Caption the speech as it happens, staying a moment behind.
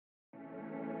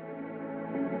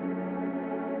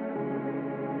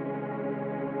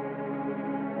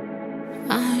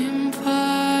I am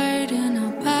fighting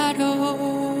a battle.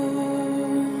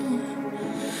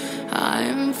 I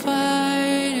am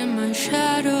fighting my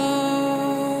shadow.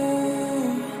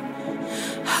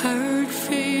 Hurt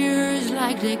fears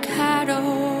like the cattle.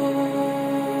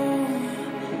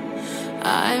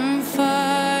 I'm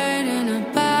fighting a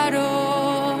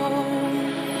battle.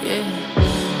 Yeah.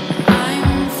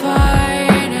 I'm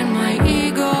fighting my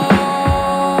ego.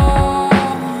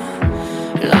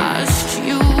 Last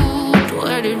youth,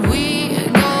 where did we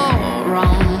go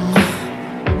wrong?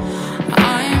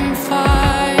 I'm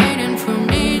fighting for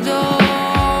me though.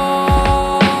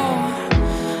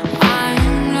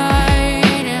 I'm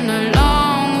lighting a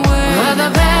long way. For the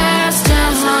best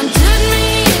that haunted me,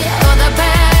 for the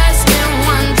best that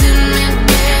wanted me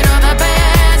dead, or the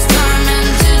best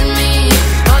tormented me,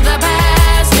 or the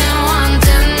best that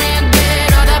wanted me dead,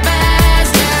 or the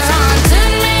best that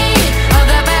haunted me, or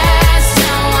the best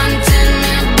that wanted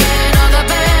me dead, or the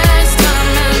best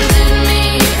tormented me.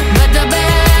 But the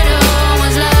battle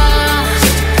was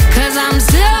lost, 'cause I'm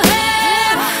still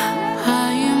here.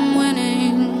 I am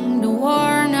winning the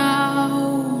war now.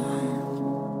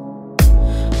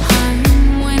 I'm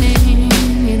winning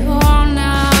it all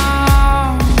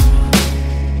now.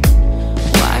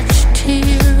 Watch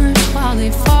tears while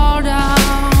they fall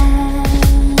down.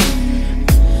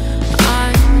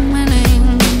 I'm winning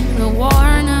the war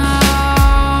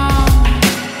now.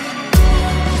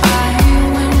 I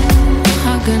win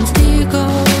against ego.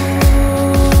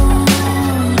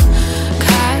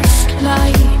 Cast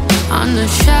light on the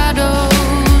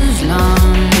shadows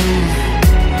long.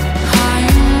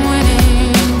 I'm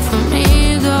winning for me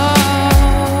though.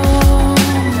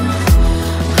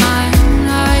 I'm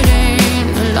lighting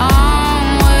a long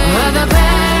way. For the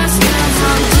best that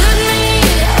haunted me,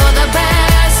 for the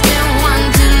best that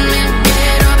wanted me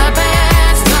dead, or the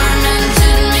best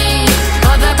tormented me,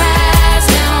 or the best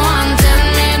that wanted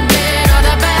me dead, or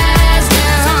the best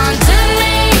that haunted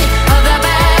me, or the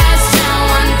best that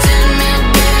wanted me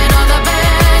dead, or the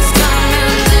best tormented me.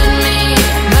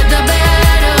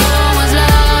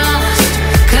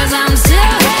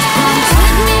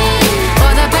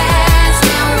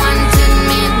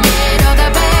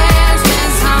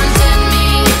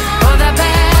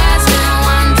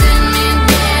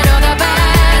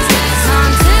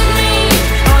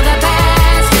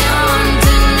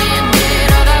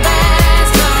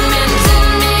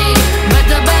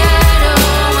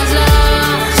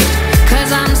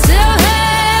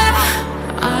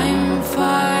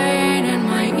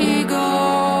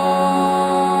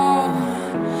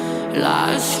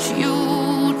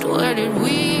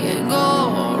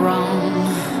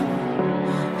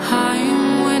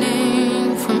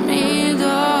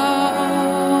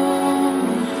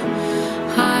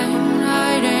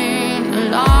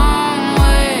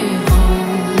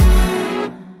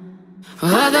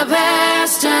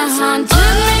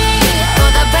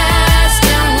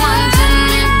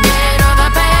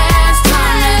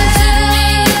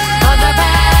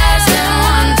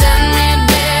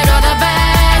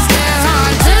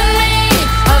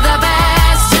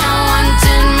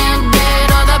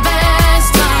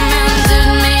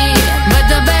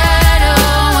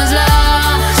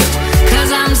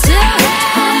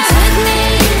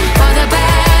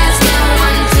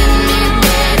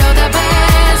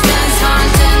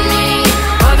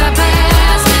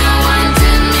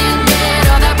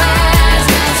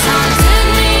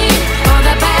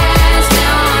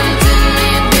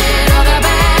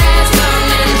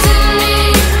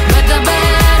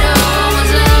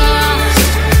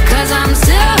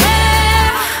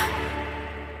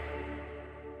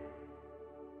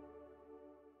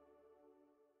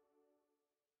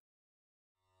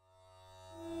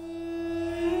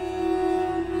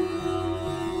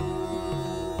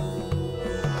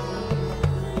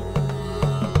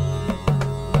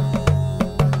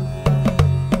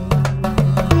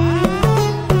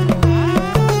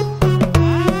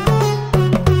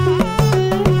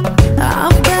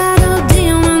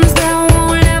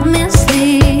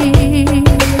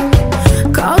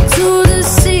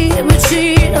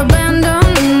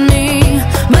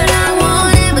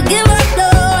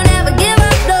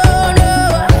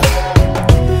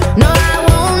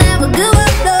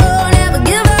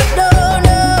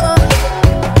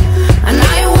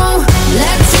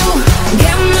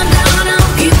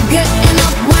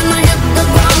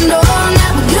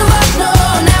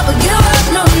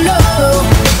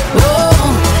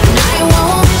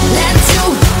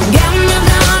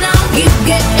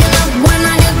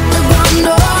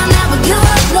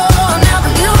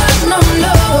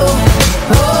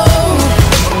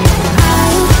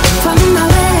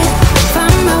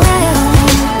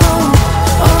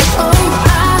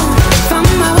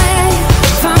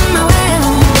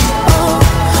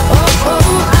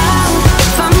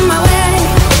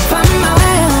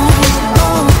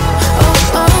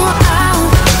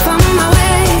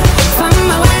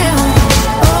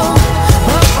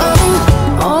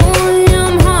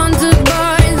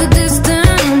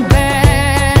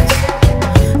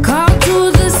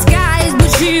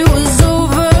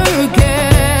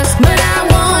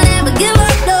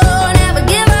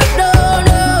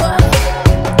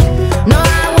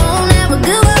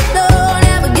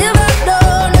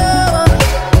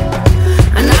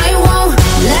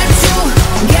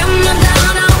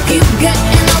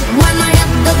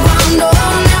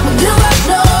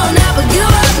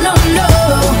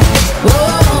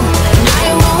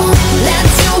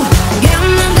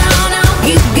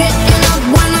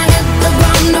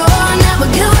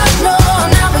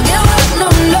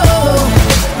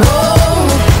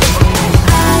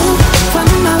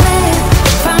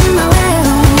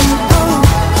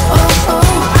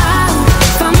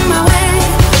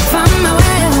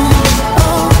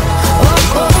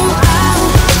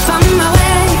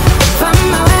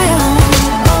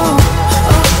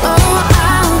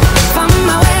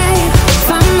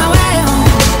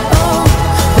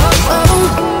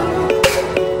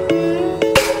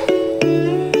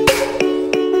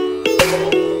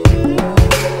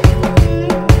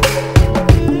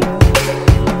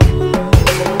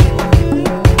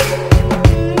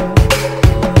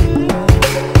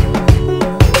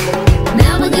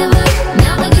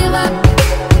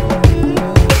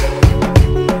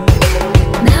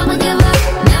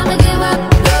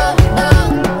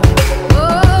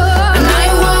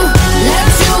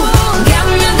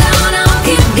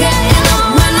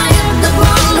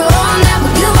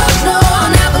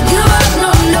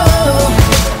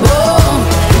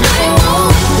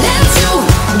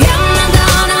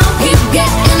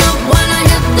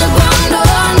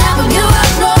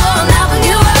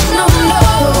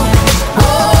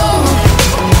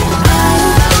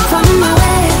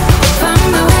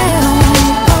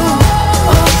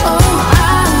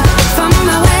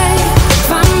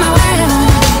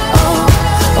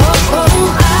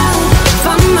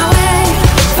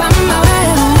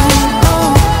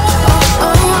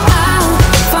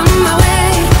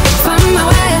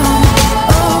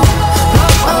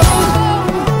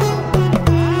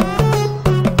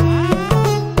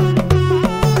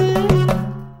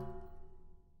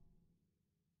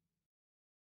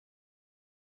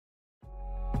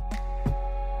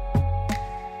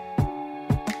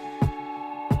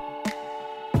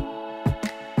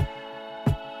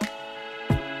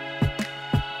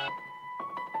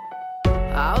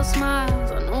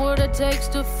 it takes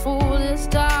to fool this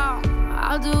town.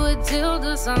 I'll do it till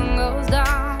the sun goes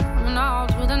down and all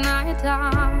through the night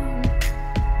time.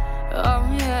 Oh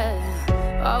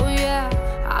yeah,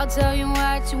 I'll tell you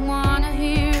what you wanna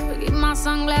hear. Keep my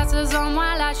sunglasses on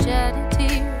while I shed a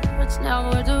tear. It's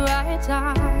never the right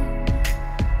time.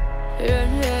 Yeah.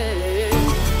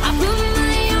 I put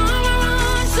my arm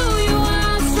around, show you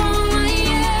how strong I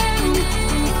am.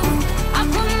 I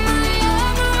put my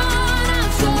arm around,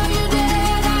 I'll show you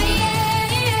that I am.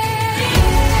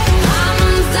 I'm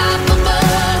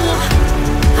unstoppable.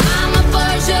 I'm a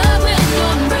Porsche with no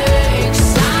brakes.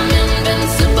 I'm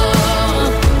invincible.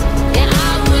 Yeah,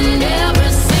 I win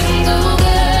every single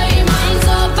game. I'm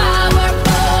so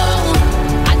powerful.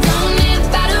 I don't need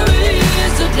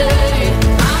batteries today.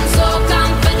 I'm so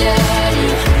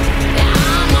confident. Yeah,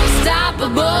 I'm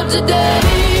unstoppable today.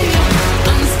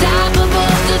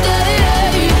 Unstoppable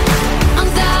today.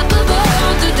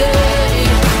 Unstoppable today.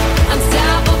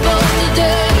 Unstoppable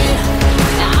today.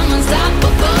 Yeah, I'm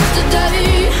unstoppable today.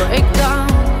 Break down,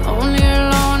 only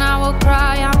alone I will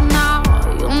cry out now.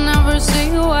 You'll never see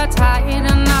what's hiding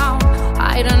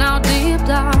out deep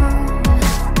down.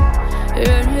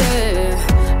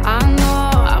 Yeah, I know,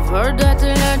 I've heard that to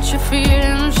let your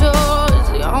feelings show is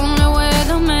the only way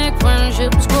to make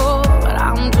friendships grow, but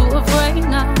I'm too afraid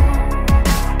now.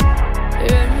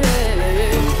 Yeah,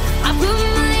 I put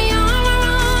my arm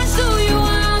around, show you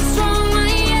how strong I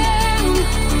am.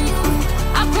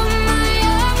 I put my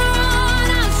arm around,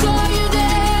 I'll show you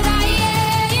that I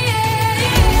am.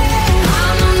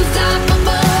 I'm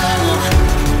unstoppable.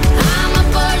 I'm a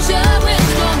Porsche with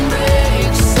no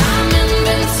brakes. I'm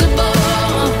invincible.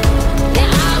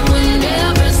 Yeah, I win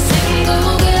every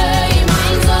single game.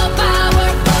 I'm so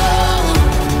powerful.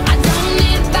 I don't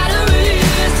need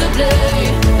batteries to play.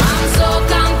 I'm so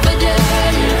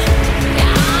confident.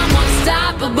 Yeah, I'm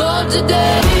unstoppable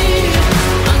today.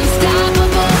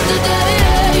 Unstoppable today.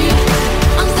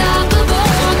 Unstoppable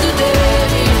today.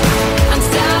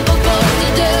 Unstoppable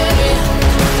today.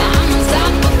 I'm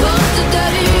unstoppable today.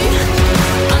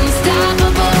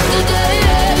 Unstoppable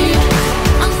today.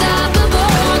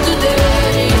 Unstoppable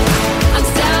today.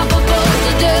 Unstoppable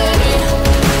today.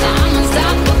 I'm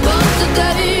unstoppable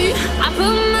today. I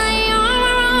put my arm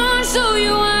around, show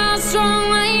you how strong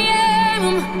I am.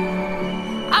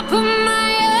 I put my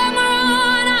arm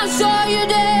around, I'll show you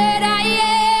that I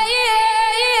am.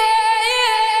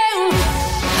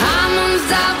 I'm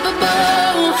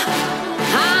unstoppable.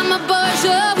 I'm a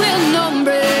Porsche with no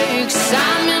brakes.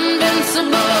 I'm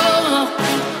invincible.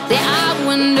 Yeah, I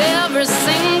win every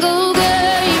single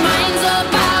game. I'm so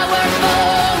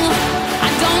powerful. I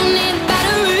don't need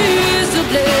batteries to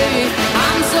play.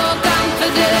 I'm so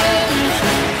confident.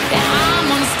 Yeah, I'm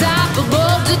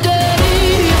unstoppable today.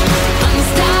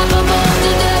 Unstoppable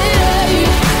today.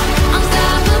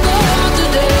 Unstoppable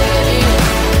today.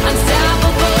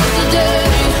 Unstoppable today.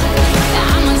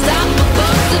 Yeah, I'm unstoppable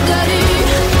today.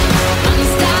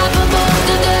 Unstoppable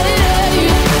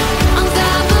today.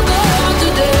 Unstoppable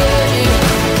today.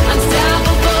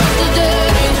 Unstoppable today.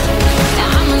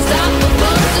 Yeah, I'm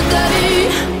unstoppable today.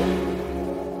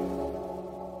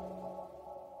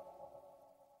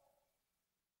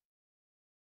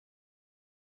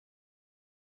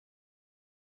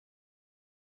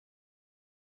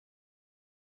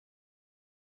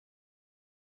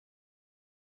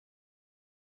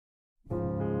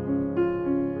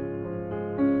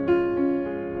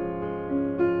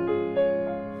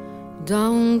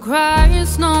 Don't cry,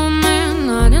 snowman,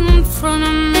 not in front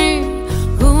of me.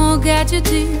 Who'll get your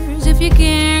tears if you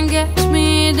can't catch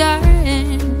me,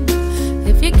 darling?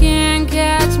 If you can't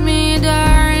catch me,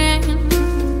 darling.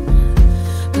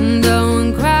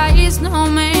 Don't cry,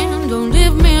 snowman, don't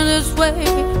leave me this way.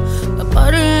 A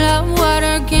bottle of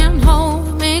water can't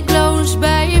hold me close,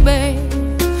 baby.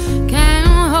 Can't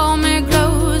hold me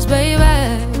close, baby.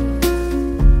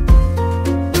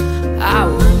 I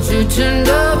want you to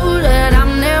know that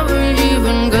I'm never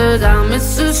leaving, 'cause I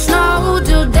miss the snow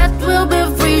till death will be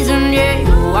freezing. Yeah,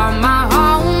 you are my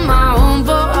home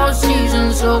for all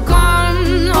seasons. So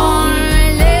come on,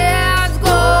 let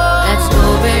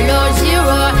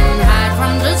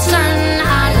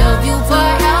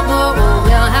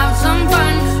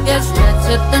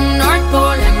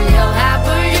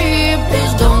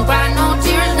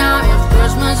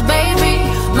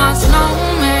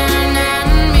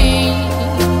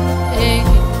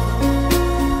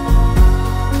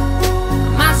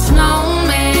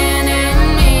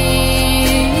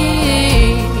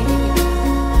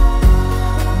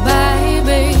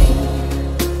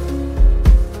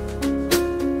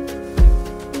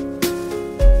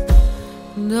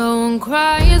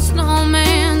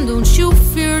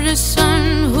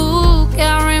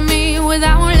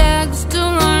legs to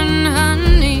run,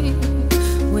 honey.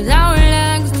 Without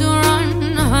legs to run,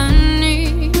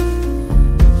 honey.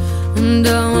 And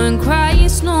I won't cry,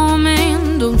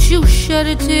 snowman, don't you shed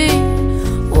a tear.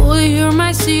 Will you hear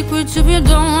my secrets if you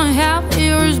don't have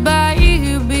ears,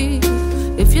 baby?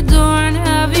 If you don't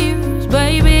have ears,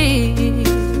 baby.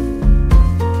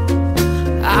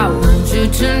 I want you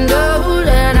to know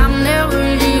that I'm never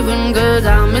leaving, 'cause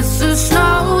I miss the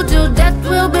snow till death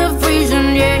will be freezing.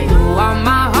 Yeah, you are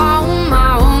my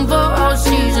home for all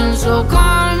seasons. So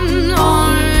come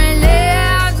on,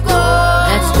 let's go.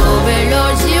 Let's go below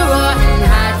zero and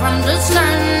hide from the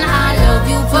sun. I love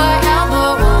you forever,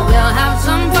 oh, we'll have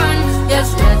some fun. Yes,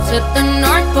 let's hit the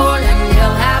North Pole and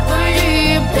live happily.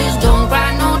 Please don't cry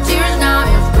no tears now,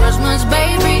 it's Christmas,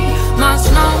 baby. My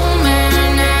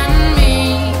snowman and me,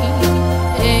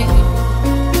 hey.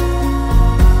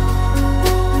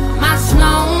 My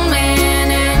snowman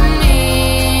and me,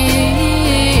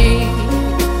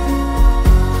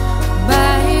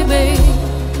 baby.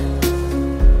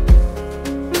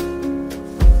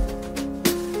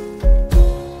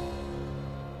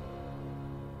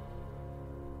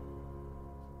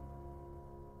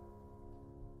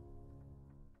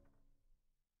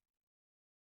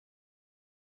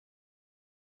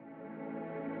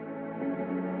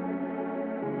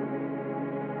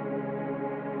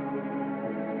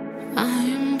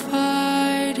 I'm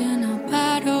fighting a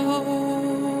battle.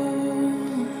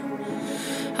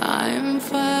 I'm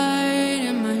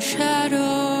fighting my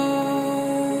shadow.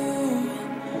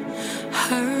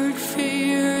 Hurt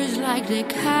fears like the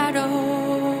cattle.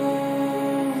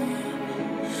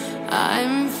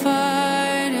 I'm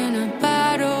fighting a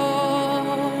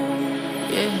battle.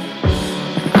 Yeah.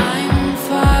 I'm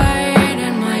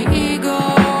fighting my ego.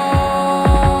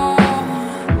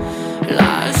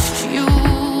 Last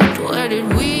youth, where did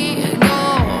we go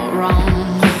wrong?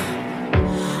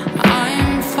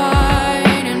 I'm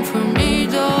fighting for me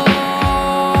though.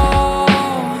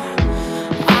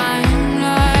 I'm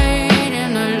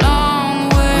lighting a long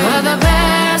way. For the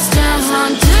best and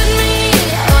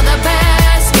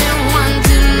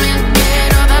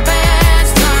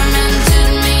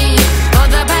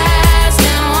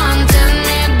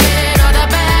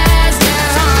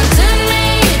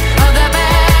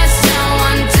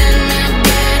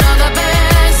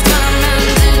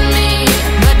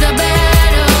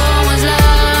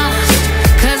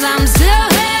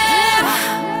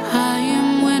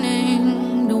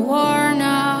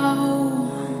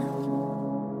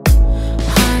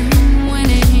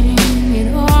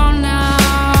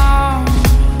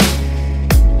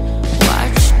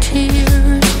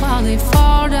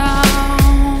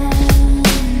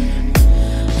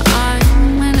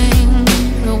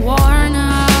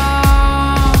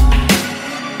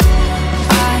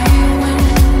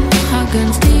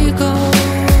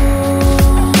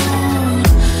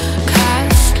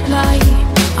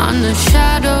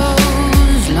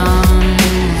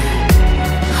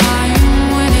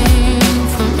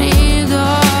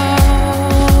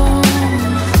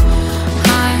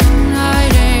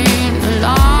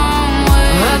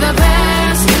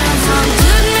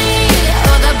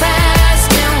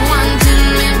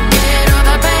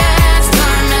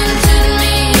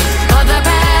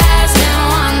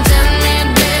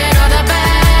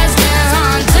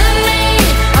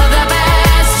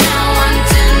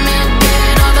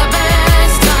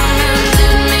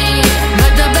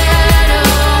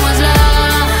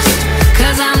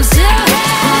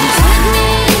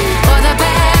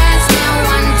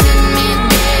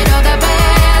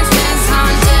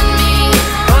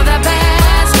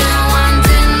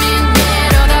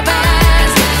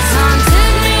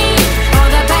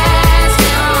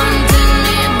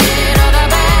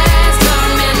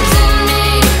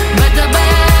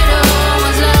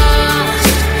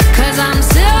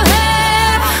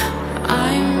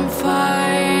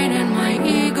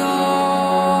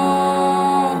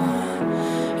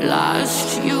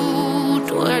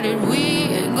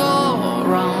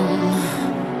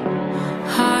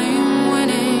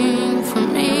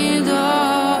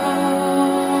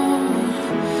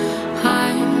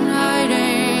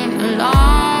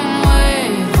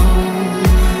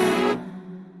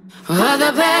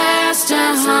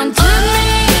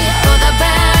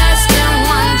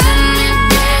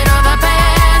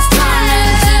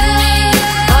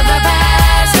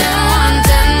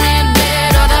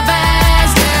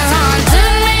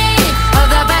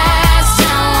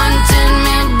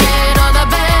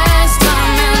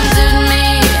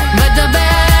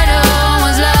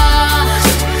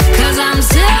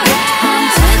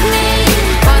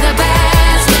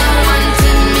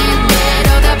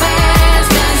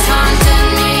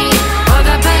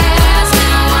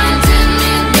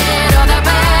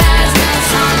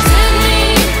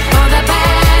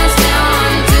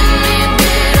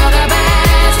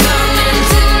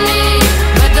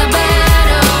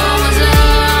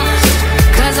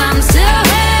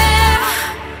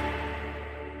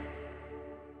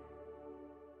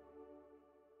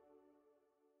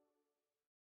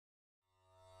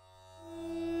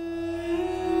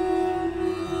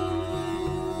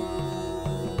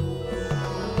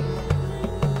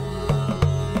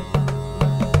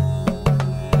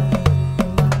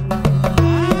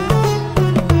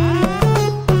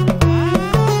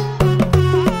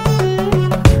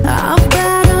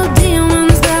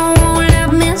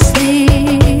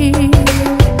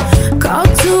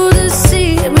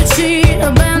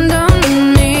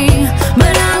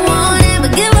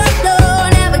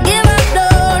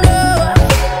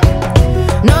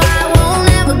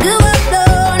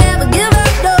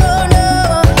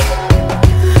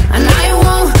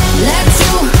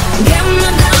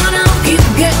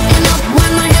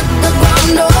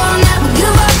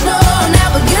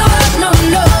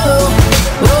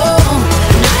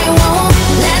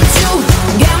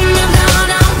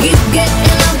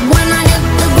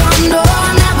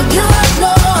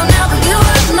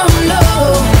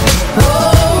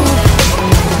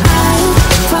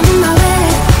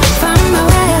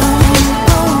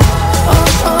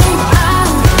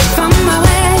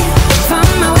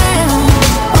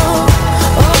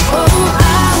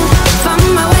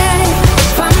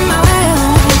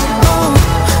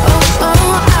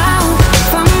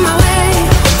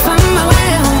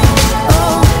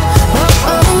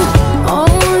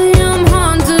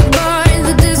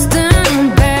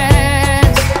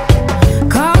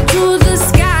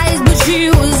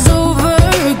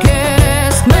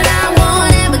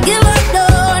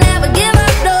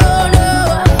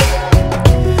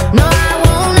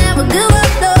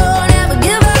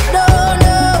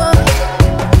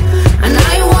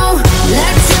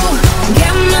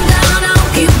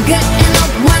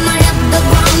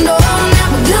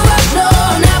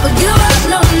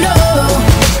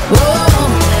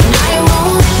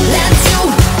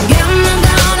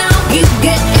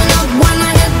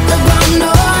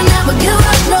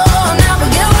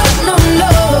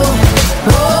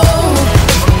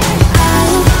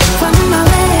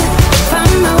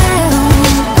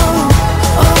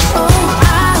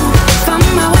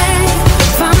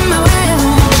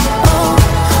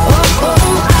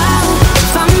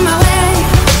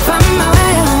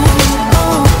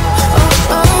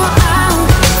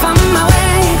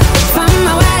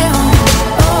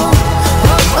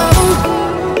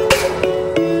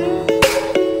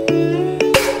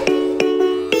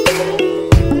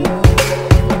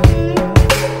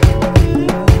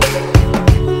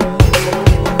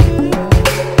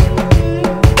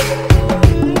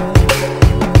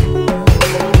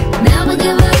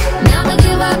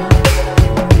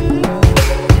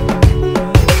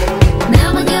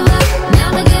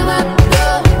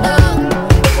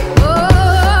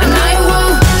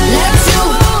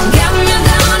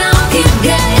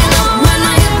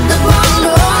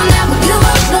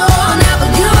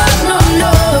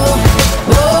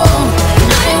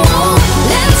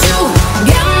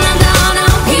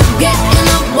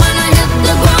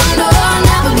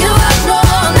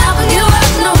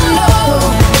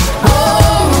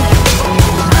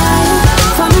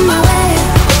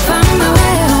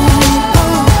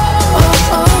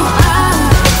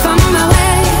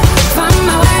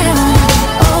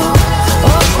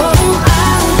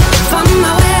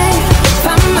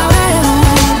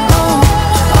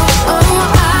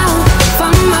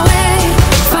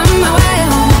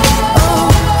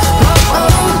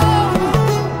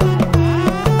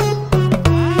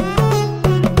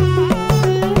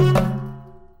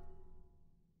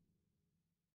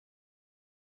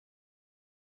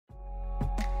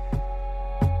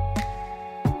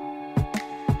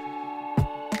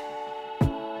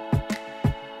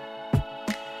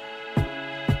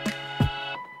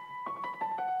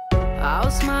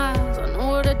I'll smile, I know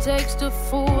what it takes to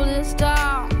fool this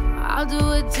town. I'll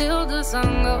do it till the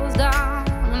sun goes down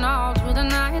and all through the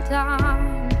night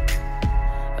time.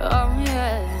 Oh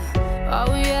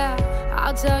yeah,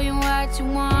 I'll tell you what you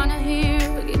wanna hear.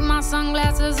 Keep my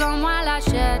sunglasses on while I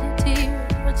shed a tear.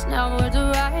 It's never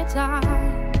the right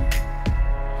time.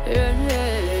 Yeah.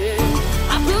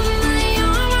 I put my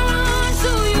arm around,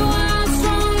 show you how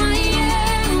strong I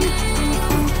am.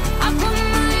 I put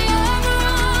my arm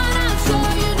around, I'll show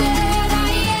you that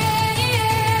I am.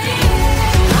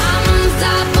 I'm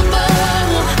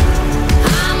unstoppable.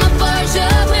 I'm a Porsche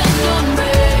with no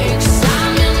brakes.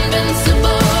 I'm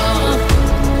invincible.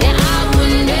 Yeah, I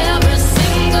win every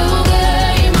single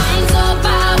game. I'm so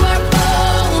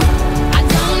powerful. I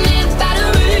don't need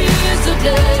batteries to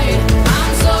play.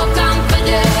 I'm so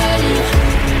confident.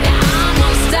 Yeah, I'm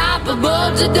unstoppable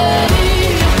today.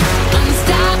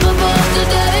 Unstoppable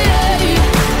today.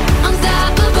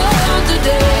 Unstoppable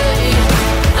today.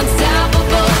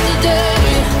 Unstoppable today.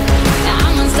 Yeah,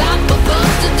 I'm unstoppable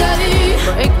today.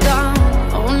 Break down,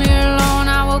 only alone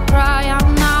I will cry out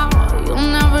now. You'll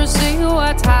never see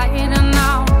what's hiding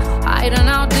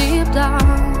out deep down.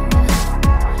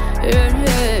 Yeah,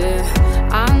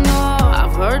 I know,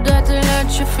 I've heard that to let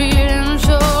your feelings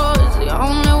show is the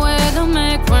only way to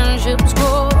make friendships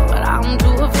grow, but I'm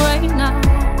too afraid now.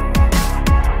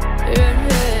 Yeah,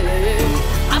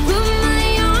 I put my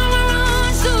arm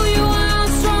around, show you how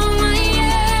strong I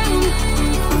am.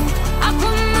 I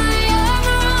put my arm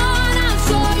around, I'll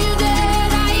show you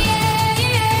that I am.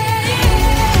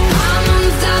 I'm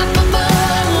unstoppable.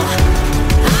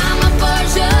 I'm a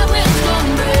Porsche with no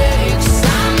brakes.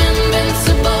 I'm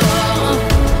invincible.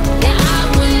 Yeah, I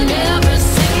win every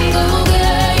single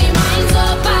game. I'm so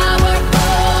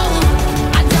powerful.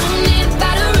 I don't need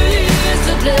batteries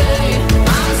to play.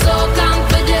 I'm so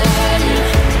confident.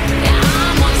 Yeah,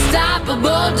 I'm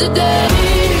unstoppable today.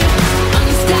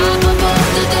 Unstoppable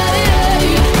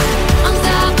today.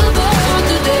 Unstoppable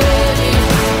today.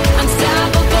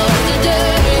 Unstoppable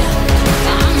today.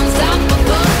 I'm unstoppable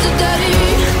today.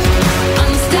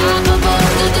 Unstoppable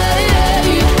today.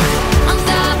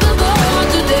 Unstoppable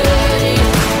today.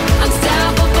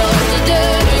 Unstoppable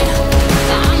today.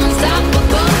 I'm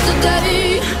unstoppable today.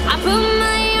 I put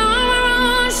my arm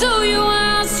around, show you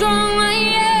how strong I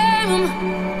am.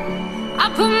 I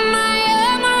put my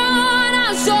arm around,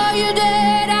 I'll show you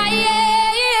that I am.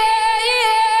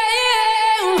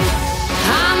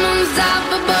 I'm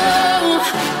unstoppable.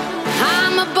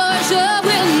 I'm a Porsche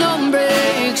with no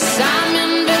brakes. I'm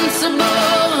invincible.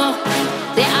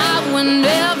 Yeah, I win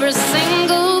every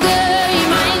single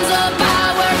game. I'm so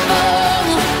powerful.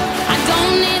 I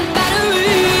don't need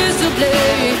batteries to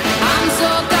play. I'm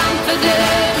so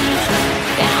confident.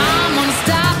 Yeah, I'm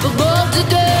unstoppable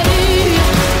today.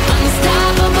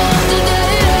 Unstoppable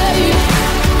today.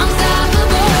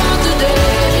 Unstoppable today.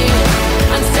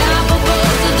 Unstoppable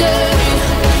today.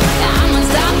 Yeah, I'm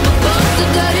unstoppable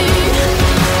today.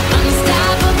 Unstoppable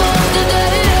today.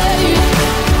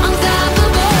 Unstoppable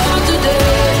today.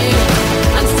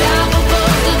 Unstoppable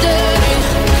today.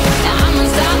 Yeah, I'm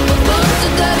unstoppable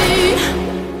today.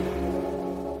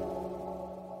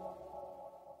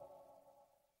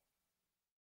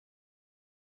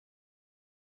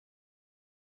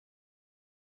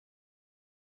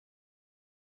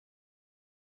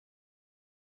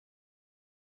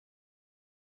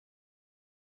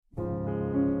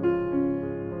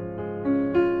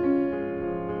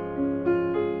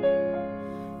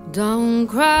 Don't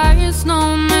cry,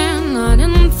 snowman, not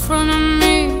in front of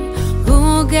me.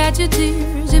 Who'll get your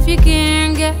tears if you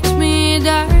can't catch me,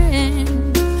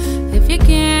 darling? If you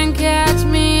can't catch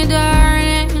me,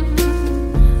 darling.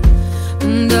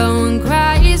 Don't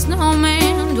cry,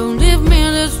 snowman, don't leave me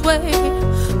this way.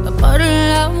 A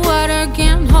bottle of water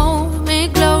can't hold me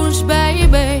close,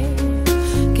 baby.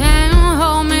 Can't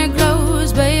hold me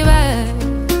close, baby.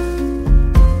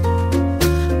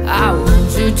 I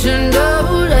want you to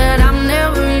know that I'm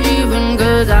never leaving,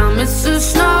 'cause I miss the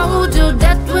snow till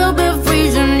death will be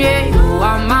freezing. Yeah, you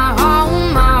are my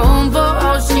home for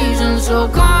all seasons. So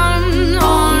come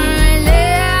on,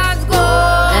 let's go.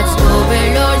 Let's go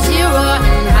below zero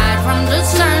and hide from the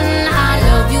sun. I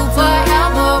love you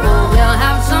forever, oh, we'll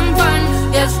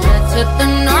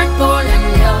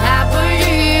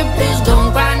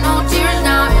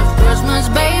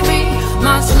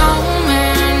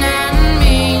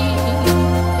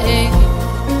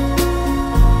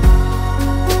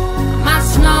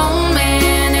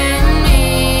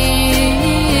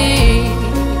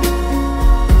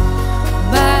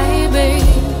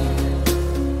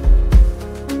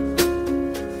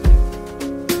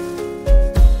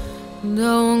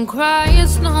cry,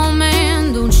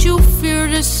 snowman. Don't you fear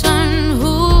the sun?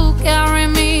 Who'll carry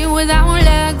me without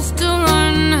legs to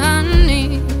run,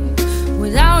 honey?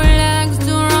 Without legs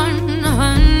to run,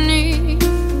 honey.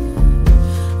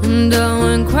 And I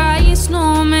won't cry,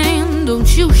 snowman. Don't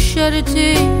you shed a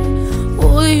tear.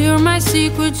 Will you hear my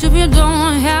secrets if you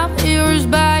don't have ears,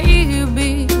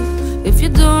 baby? If you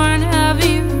don't have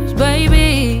ears, baby.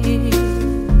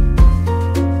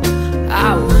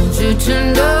 I want you to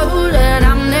know that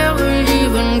I'm never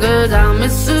leaving, 'cause I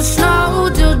miss the snow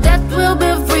till death will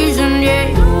be freezing. Yeah,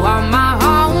 you are my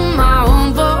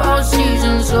home for all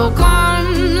seasons. So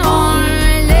come on,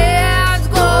 let's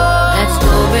go. Let's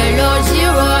go below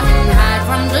zero and hide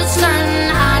from the sun.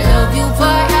 I love you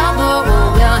forever, oh,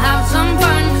 we'll have some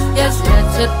fun. Yes,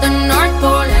 let's hit the North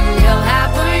Pole and live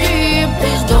happily.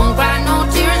 Please don't cry no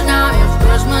tears now, it's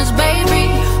Christmas, baby.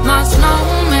 My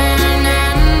snowman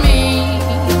and me,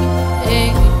 hey.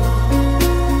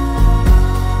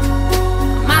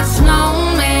 My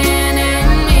snowman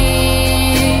and me,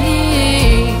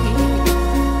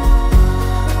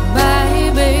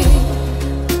 baby.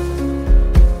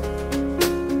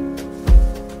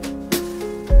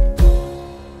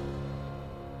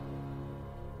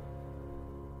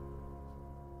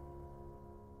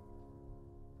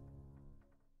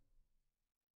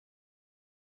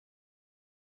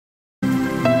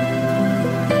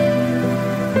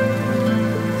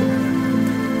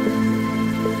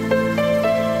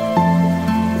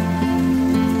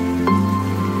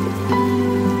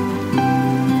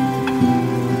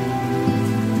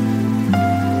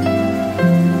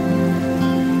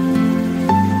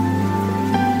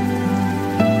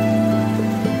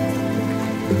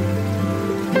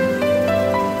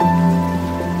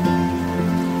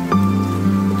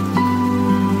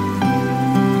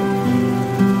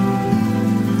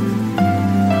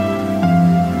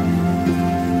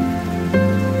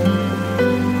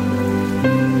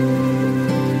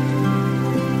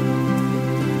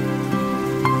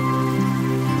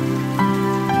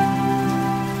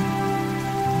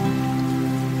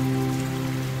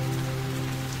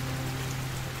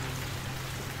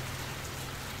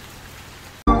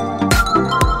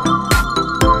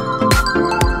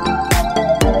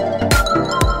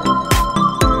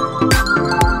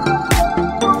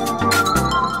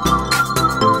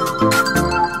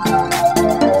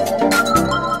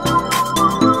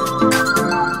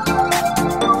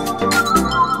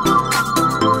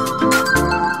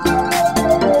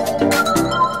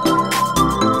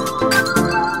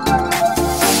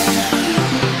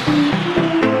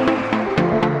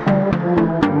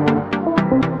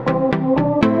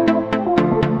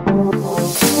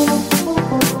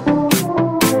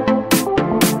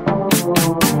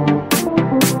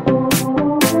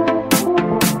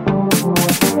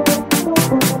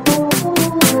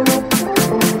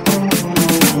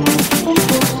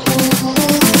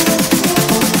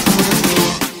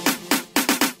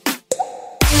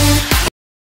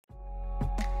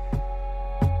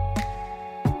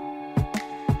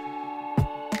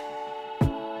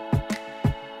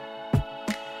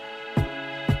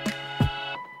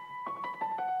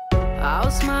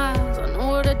 I'll smile, I know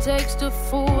what it takes to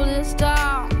fool this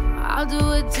town. I'll do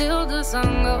it till the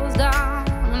sun goes down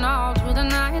and all through the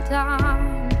night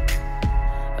time.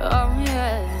 Oh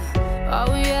yeah,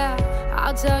 oh yeah,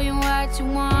 I'll tell you what you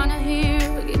wanna hear.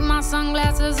 Keep my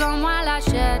sunglasses on while I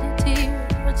shed a tear.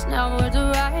 It's never the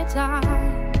right time.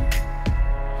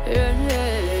 Yeah,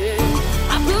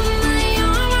 yeah. I put my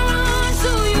arm around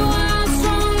so you how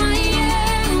strong I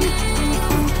am.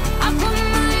 I put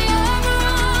my arm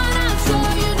around, I'll show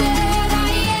you that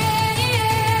I am.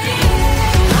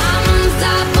 I'm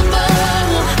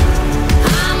unstoppable.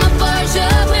 I'm a Porsche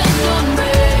with no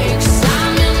brakes.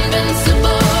 I'm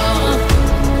invincible.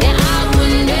 Yeah, I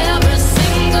win every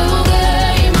single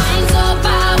game. I'm so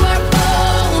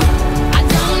powerful. I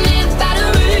don't need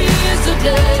batteries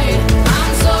today.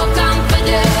 I'm so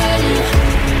confident.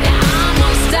 Yeah, I'm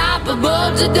unstoppable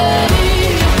today.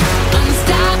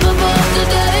 Unstoppable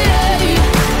today.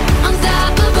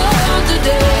 Unstoppable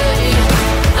today.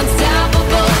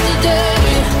 Unstoppable today.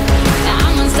 Yeah,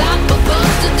 I'm unstoppable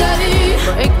today.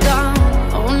 Break down,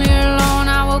 only alone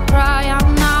I will cry out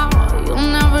now. You'll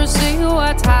never see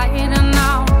what's hiding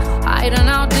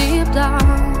out deep down.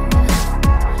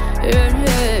 Yeah,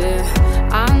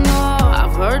 yeah. I know,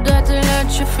 I've heard that to let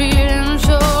your feelings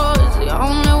show is the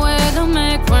only way to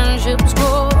make friendships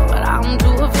grow, but I'm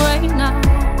too afraid now.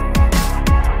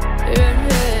 Yeah,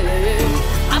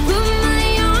 yeah. I put my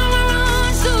arm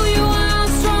around, show you how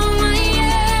strong I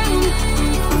am.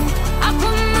 I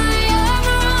put my arm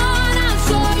around, I'll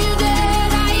show you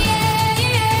that I am.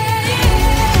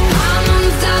 I'm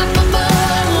unstoppable.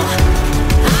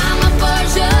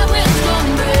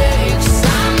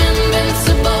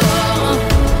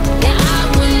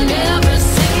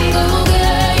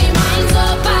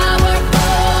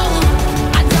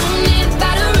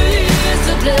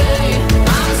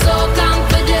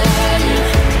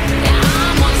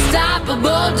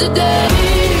 today.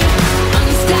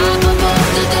 Unstoppable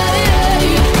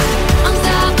today.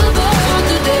 Unstoppable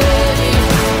today.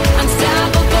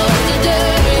 Unstoppable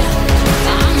today.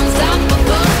 I'm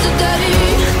unstoppable today.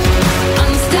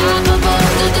 Unstoppable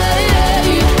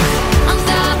today.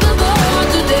 Unstoppable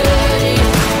today.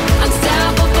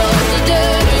 Unstoppable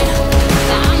today.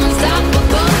 I'm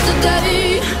unstoppable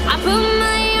today. I put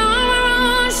my armor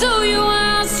on, show you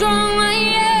how strong I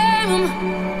am.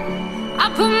 I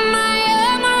put